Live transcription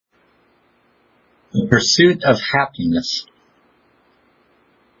The pursuit of happiness.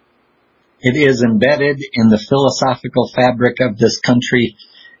 It is embedded in the philosophical fabric of this country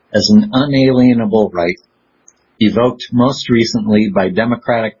as an unalienable right, evoked most recently by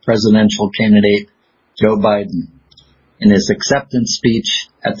Democratic presidential candidate Joe Biden in his acceptance speech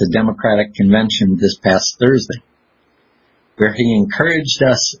at the Democratic Convention this past Thursday, where he encouraged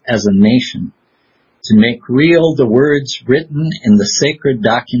us as a nation to make real the words written in the sacred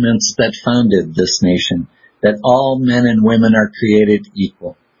documents that founded this nation, that all men and women are created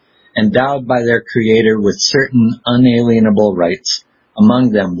equal, endowed by their Creator with certain unalienable rights,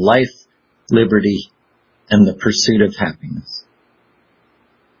 among them life, liberty, and the pursuit of happiness.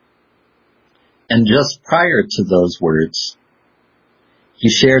 And just prior to those words,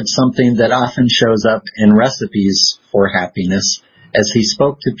 he shared something that often shows up in recipes for happiness as he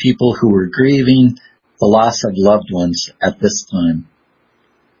spoke to people who were grieving the loss of loved ones at this time,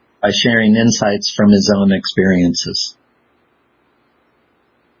 by sharing insights from his own experiences.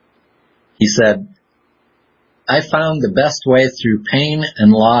 He said, "I found the best way through pain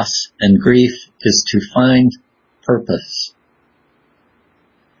and loss and grief is to find purpose.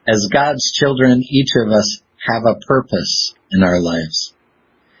 As God's children, each of us have a purpose in our lives.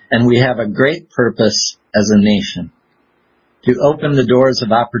 And we have a great purpose as a nation, to open the doors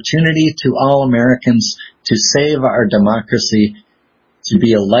of opportunity to all Americans, to save our democracy, to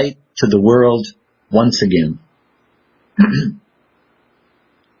be a light to the world once again."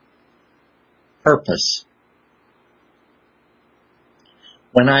 Purpose.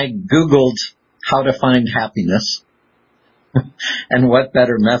 When I Googled how to find happiness, and what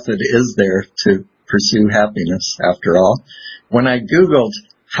better method is there to pursue happiness after all? When I Googled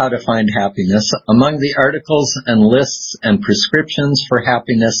how to find happiness, among the articles and lists and prescriptions for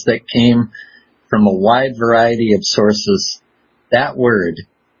happiness that came from a wide variety of sources, that word,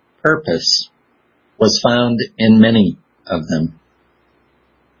 purpose, was found in many of them.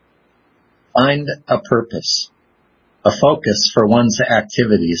 Find a purpose, a focus for one's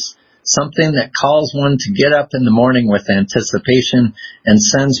activities, something that calls one to get up in the morning with anticipation and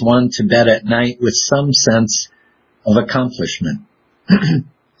sends one to bed at night with some sense of accomplishment.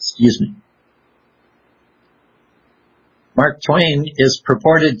 Excuse me. Mark Twain is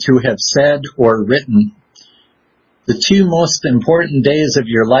purported to have said or written, "The two most important days of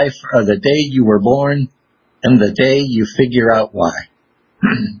your life are the day you were born and the day you figure out why."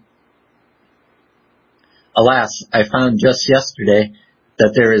 Alas, I found just yesterday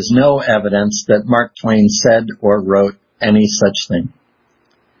that there is no evidence that Mark Twain said or wrote any such thing.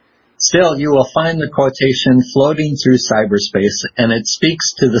 Still, you will find the quotation floating through cyberspace, and it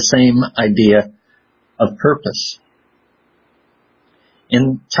speaks to the same idea of purpose.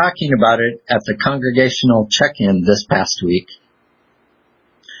 In talking about it at the congregational check-in this past week,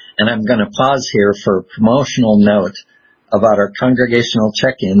 and I'm going to pause here for a promotional note about our congregational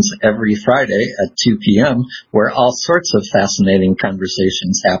check-ins every Friday at 2 p.m., where all sorts of fascinating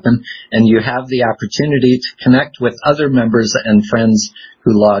conversations happen, and you have the opportunity to connect with other members and friends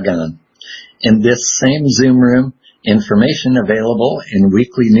who log on. In this same Zoom room, information available in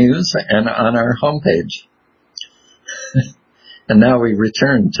weekly news and on our homepage. And now we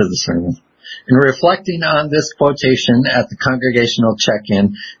return to the sermon. In reflecting on this quotation at the congregational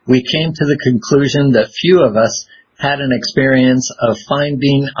check-in, we came to the conclusion that few of us had an experience of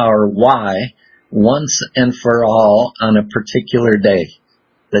finding our why once and for all on a particular day,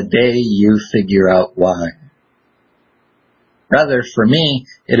 the day you figure out why. Rather, for me,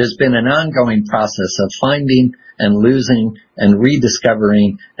 it has been an ongoing process of finding and losing and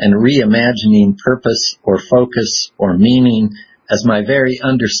rediscovering and reimagining purpose or focus or meaning, as my very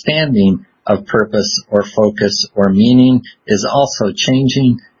understanding of purpose or focus or meaning is also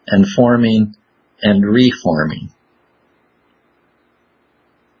changing and forming and reforming.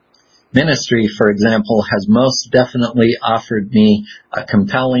 Ministry, for example, has most definitely offered me a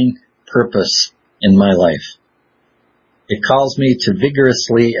compelling purpose in my life. It calls me to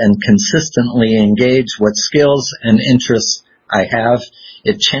vigorously and consistently engage what skills and interests I have.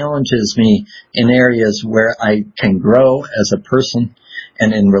 It challenges me in areas where I can grow as a person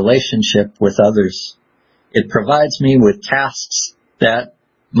and in relationship with others. It provides me with tasks that,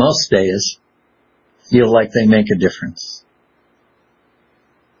 most days, feel like they make a difference.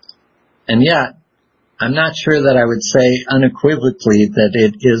 And yet, I'm not sure that I would say unequivocally that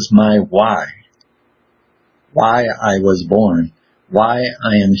it is my why I was born, why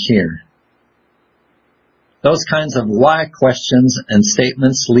I am here. Those kinds of why questions and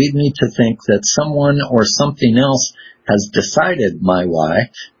statements lead me to think that someone or something else has decided my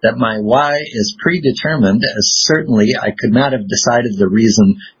why, that my why is predetermined, as certainly I could not have decided the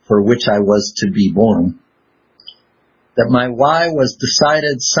reason for which I was to be born. That my why was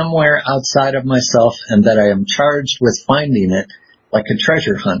decided somewhere outside of myself, and that I am charged with finding it like a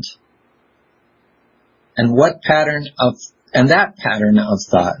treasure hunt. And that pattern of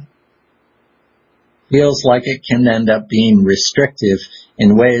thought feels like it can end up being restrictive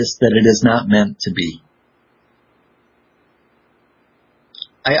in ways that it is not meant to be.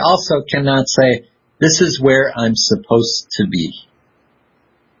 I also cannot say, this is where I'm supposed to be.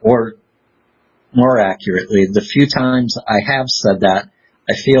 Or, more accurately, the few times I have said that,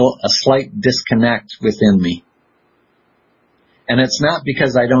 I feel a slight disconnect within me. And it's not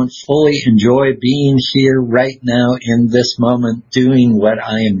because I don't fully enjoy being here right now in this moment doing what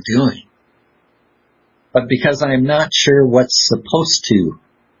I am doing, but because I am not sure what supposed to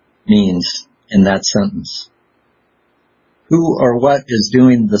means in that sentence. Who or what is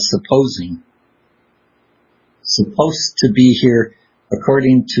doing the supposing? Supposed to be here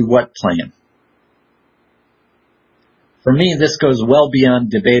according to what plan? For me, this goes well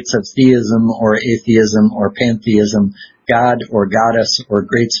beyond debates of theism or atheism or pantheism, God or goddess or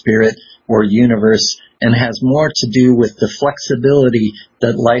great spirit or universe, and has more to do with the flexibility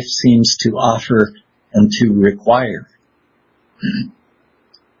that life seems to offer and to require.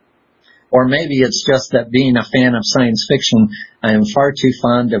 Or maybe it's just that being a fan of science fiction, I am far too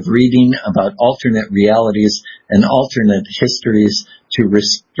fond of reading about alternate realities and alternate histories to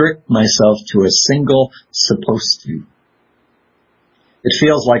restrict myself to a single supposed to. It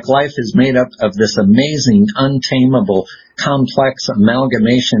feels like life is made up of this amazing, untamable, complex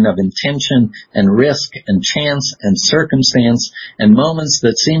amalgamation of intention and risk and chance and circumstance and moments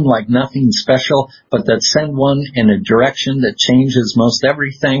that seem like nothing special, but that send one in a direction that changes most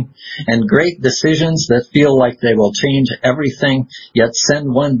everything, and great decisions that feel like they will change everything, yet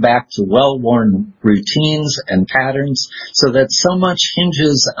send one back to well-worn routines and patterns, so that so much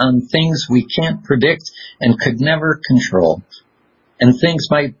hinges on things we can't predict and could never control. And things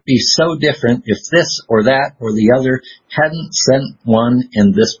might be so different if this or that or the other hadn't sent one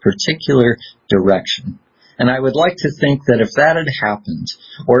in this particular direction. And I would like to think that if that had happened,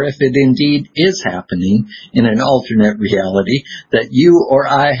 or if it indeed is happening in an alternate reality, that you or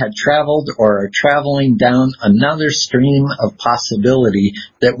I had traveled or are traveling down another stream of possibility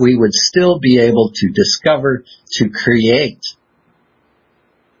that we would still be able to discover, to create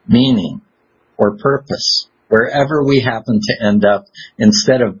meaning or purpose wherever we happen to end up,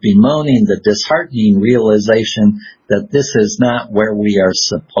 instead of bemoaning the disheartening realization that this is not where we are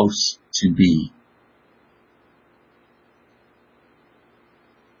supposed to be.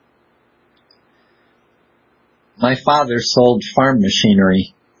 My father sold farm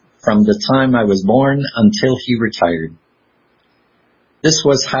machinery from the time I was born until he retired. This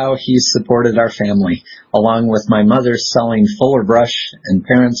was how he supported our family, along with my mother selling Fuller Brush and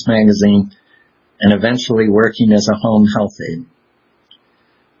Parents Magazine, and eventually working as a home health aide.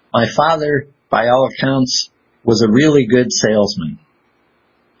 My father, by all accounts, was a really good salesman.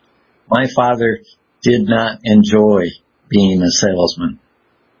 My father did not enjoy being a salesman.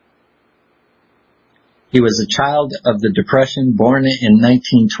 He was a child of the Depression, born in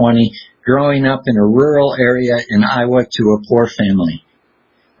 1920, growing up in a rural area in Iowa to a poor family.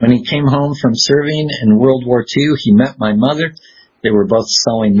 When he came home from serving in World War II, he met my mother. They were both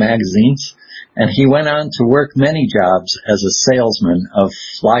selling magazines. And he went on to work many jobs as a salesman of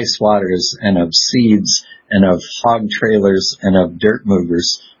fly swatters and of seeds and of hog trailers and of dirt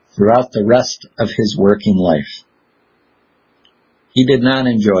movers throughout the rest of his working life. He did not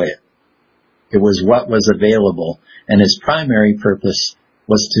enjoy it. It was what was available, and his primary purpose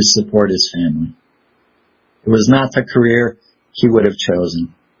was to support his family. It was not the career he would have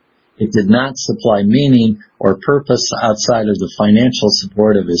chosen. It did not supply meaning or purpose outside of the financial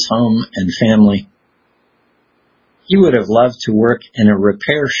support of his home and family. He would have loved to work in a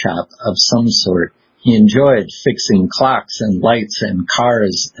repair shop of some sort. He enjoyed fixing clocks and lights and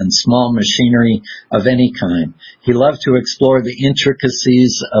cars and small machinery of any kind. He loved to explore the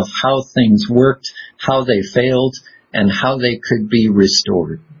intricacies of how things worked, how they failed, and how they could be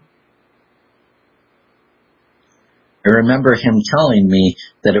restored. I remember him telling me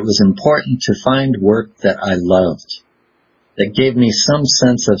that it was important to find work that I loved, that gave me some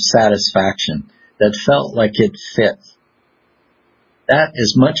sense of satisfaction, that felt like it fit. That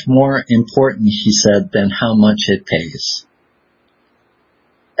is much more important, he said, than how much it pays.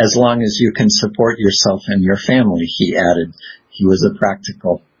 As long as you can support yourself and your family, he added. He was a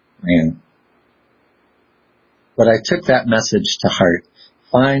practical man. But I took that message to heart.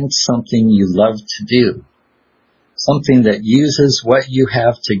 Find something you love to do. Something that uses what you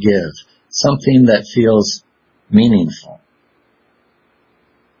have to give. Something that feels meaningful.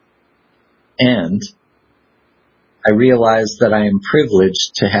 And I realized that I am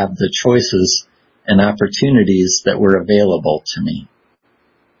privileged to have the choices and opportunities that were available to me.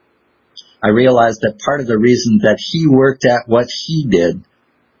 I realized that part of the reason that he worked at what he did,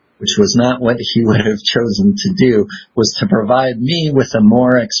 which was not what he would have chosen to do, was to provide me with a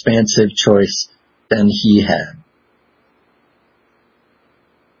more expansive choice than he had.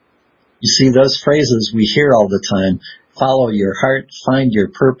 You see, those phrases we hear all the time, follow your heart, find your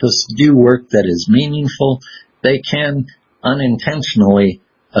purpose, do work that is meaningful, they can unintentionally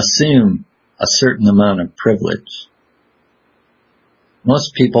assume a certain amount of privilege.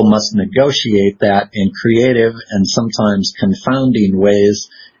 Most people must negotiate that in creative and sometimes confounding ways,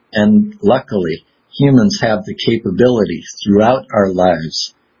 and luckily, humans have the capability throughout our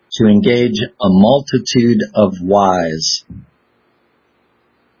lives to engage a multitude of whys.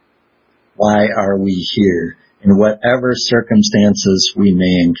 Why are we here in whatever circumstances we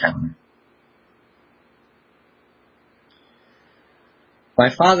may encounter? My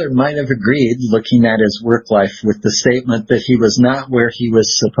father might have agreed, looking at his work life, with the statement that he was not where he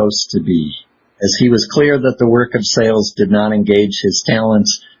was supposed to be, as he was clear that the work of sales did not engage his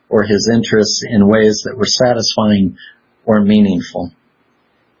talents or his interests in ways that were satisfying or meaningful.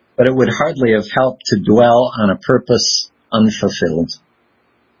 But it would hardly have helped to dwell on a purpose unfulfilled.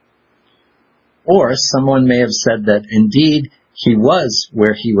 Or someone may have said that indeed he was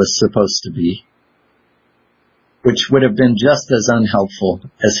where he was supposed to be, which would have been just as unhelpful,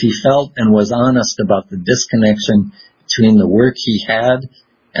 as he felt and was honest about the disconnection between the work he had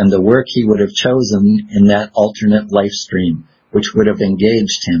and the work he would have chosen in that alternate life stream, which would have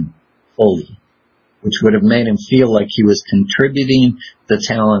engaged him fully, which would have made him feel like he was contributing the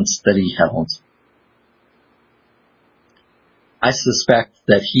talents that he held. I suspect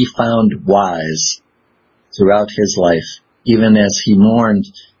that he found whys throughout his life, even as he mourned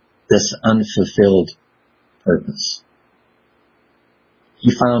this unfulfilled purpose. He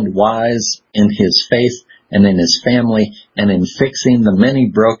found whys in his faith and in his family and in fixing the many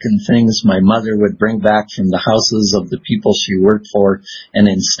broken things my mother would bring back from the houses of the people she worked for, and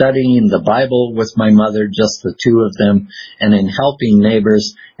in studying the Bible with my mother, just the two of them, and in helping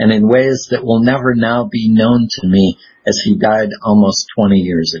neighbors, and in ways that will never now be known to me, as he died almost 20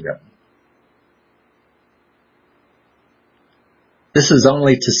 years ago. This is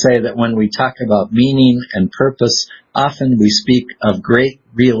only to say that when we talk about meaning and purpose, often we speak of great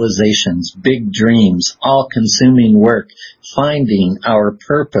realizations, big dreams, all-consuming work, finding our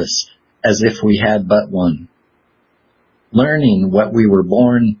purpose as if we had but one, learning what we were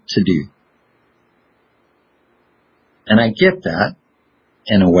born to do. And I get that,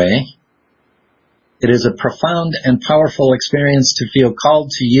 in a way. It is a profound and powerful experience to feel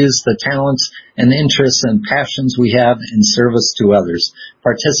called to use the talents and interests and passions we have in service to others,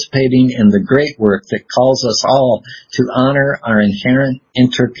 participating in the great work that calls us all to honor our inherent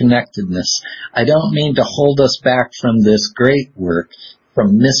interconnectedness. I don't mean to hold us back from this great work,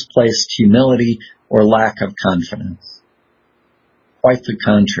 from misplaced humility or lack of confidence. Quite the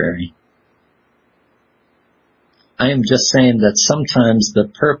contrary. I am just saying that sometimes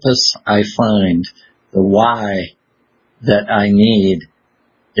the purpose I find, the why that I need,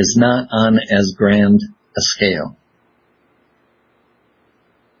 is not on as grand a scale.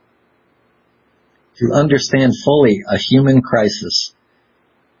 To understand fully a human crisis,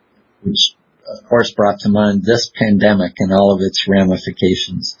 which of course brought to mind this pandemic and all of its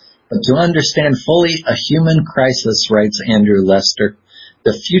ramifications, but to understand fully a human crisis, writes Andrew Lester,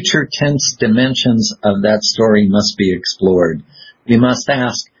 the future tense dimensions of that story must be explored. We must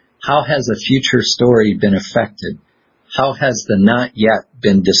ask, how has a future story been affected? How has the not yet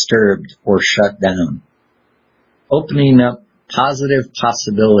been disturbed or shut down? Opening up positive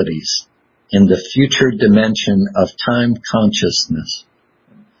possibilities in the future dimension of time consciousness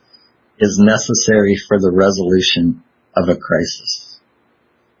is necessary for the resolution of a crisis.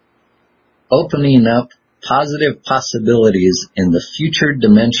 Opening up positive possibilities in the future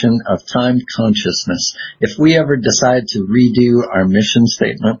dimension of time consciousness. If we ever decide to redo our mission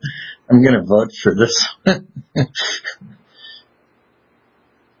statement, I'm going to vote for this one.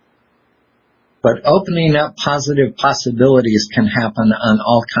 But opening up positive possibilities can happen on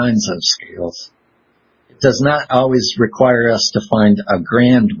all kinds of scales. It does not always require us to find a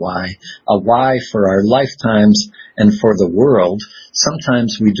grand why, a why for our lifetimes and for the world.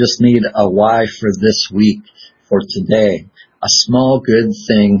 Sometimes we just need a why for this week, for today, a small good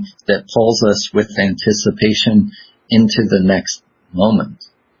thing that pulls us with anticipation into the next moment.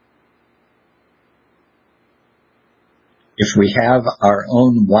 If we have our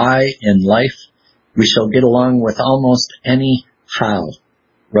own why in life, we shall get along with almost any how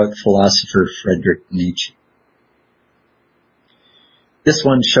wrote philosopher Friedrich Nietzsche. This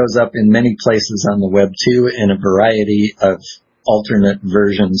one shows up in many places on the web too, in a variety of alternate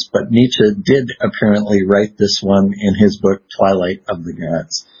versions, but Nietzsche did apparently write this one in his book Twilight of the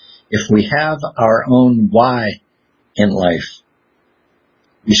Gods. If we have our own why in life,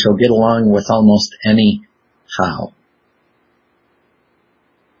 we shall get along with almost any how.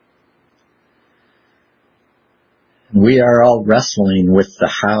 We are all wrestling with the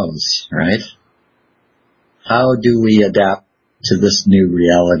hows, right? How do we adapt to this new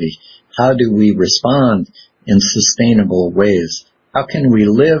reality? How do we respond in sustainable ways? How can we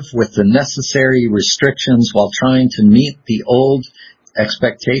live with the necessary restrictions while trying to meet the old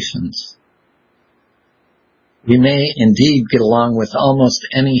expectations? We may indeed get along with almost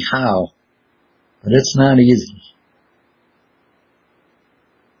any how, but it's not easy.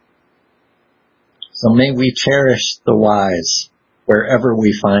 So may we cherish the whys wherever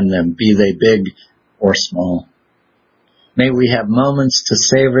we find them, be they big or small. May we have moments to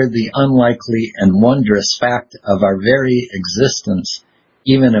savor the unlikely and wondrous fact of our very existence,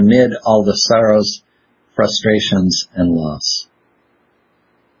 even amid all the sorrows, frustrations, and loss.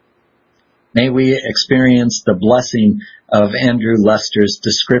 May we experience the blessing of Andrew Lester's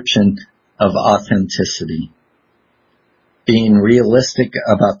description of authenticity, being realistic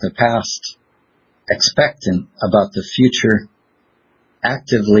about the past, expectant about the future,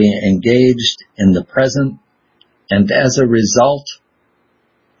 actively engaged in the present, and as a result,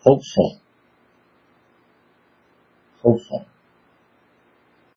 hopeful. Hopeful.